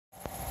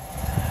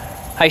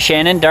Hi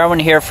Shannon, Darwin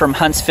here from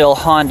Huntsville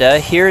Honda.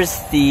 Here's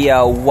the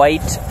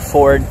white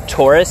Ford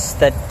Taurus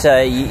that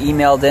you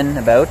emailed in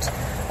about.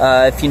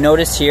 If you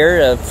notice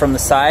here from the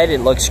side,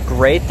 it looks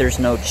great. There's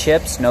no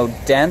chips, no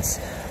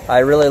dents. I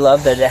really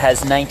love that it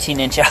has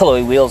 19-inch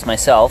alloy wheels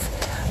myself.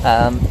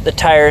 The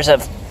tires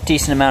have a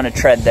decent amount of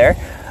tread there.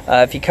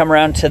 If you come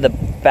around to the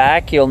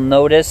back, you'll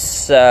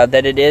notice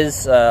that it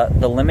is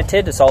the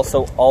Limited. It's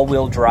also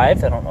all-wheel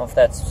drive. I don't know if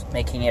that's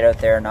making it out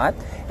there or not.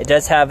 It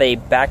does have a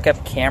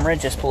backup camera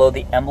just below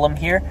the emblem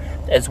here,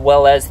 as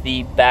well as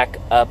the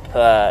backup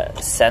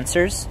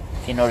sensors.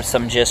 If you notice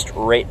them just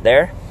right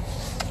there.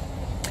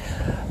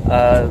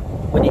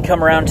 When you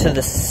come around to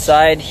the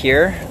side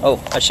here,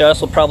 oh, I should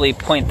also probably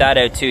point that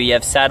out too. You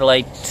have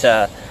satellite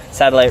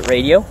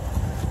radio.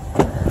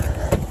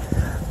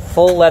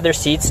 Full leather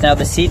seats. Now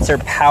the seats are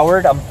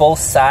powered on both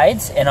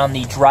sides, and on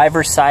the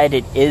driver's side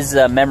it is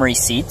memory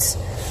seats.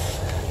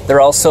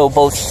 They're also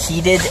both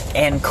heated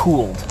and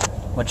cooled,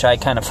 which I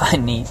kind of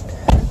find neat.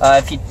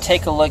 If you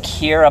take a look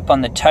here up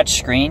on the touch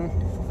screen,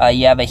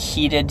 you have a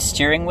heated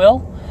steering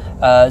wheel,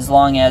 as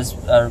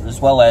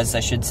well as I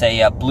should say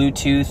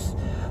Bluetooth,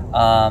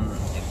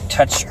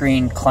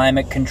 touchscreen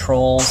climate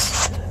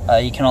controls.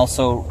 You can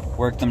also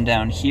work them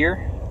down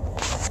here.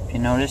 You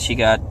notice you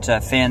got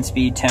fan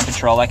speed,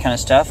 temperature, all that kind of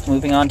stuff.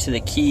 Moving on to the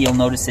key, you'll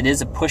notice it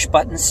is a push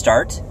button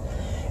start,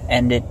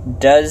 and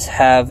it does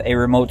have a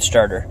remote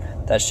starter.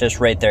 That's just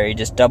right there. You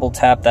just double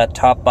tap that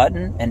top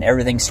button and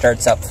everything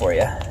starts up for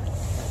you.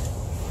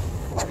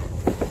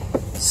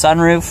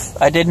 Sunroof,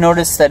 I did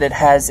notice that it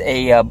has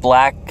a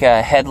black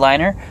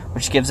headliner,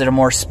 which gives it a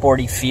more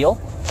sporty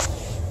feel.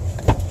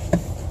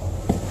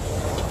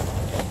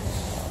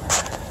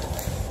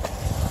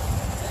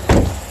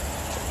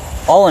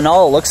 All in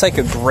all, it looks like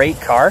a great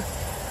car.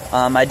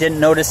 I didn't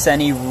notice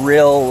any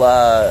real,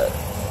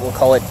 we'll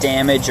call it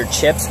damage or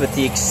chips, with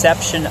the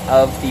exception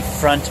of the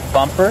front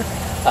bumper.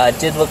 It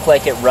did look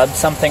like it rubbed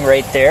something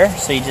right there,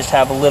 so you just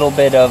have a little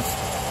bit of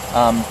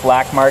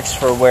black marks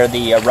for where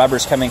the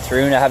rubber's coming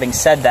through. Now, having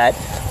said that,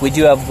 we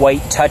do have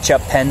white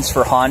touch-up pens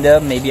for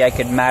Honda. Maybe I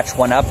could match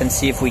one up and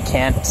see if we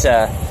can't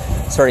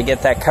sort of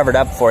get that covered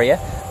up for you.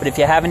 But if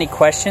you have any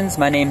questions,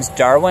 my name's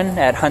Darwin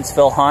at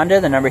Huntsville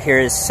Honda. The number here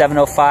is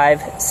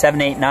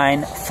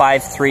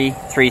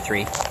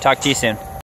 705-789-5333. Talk to you soon.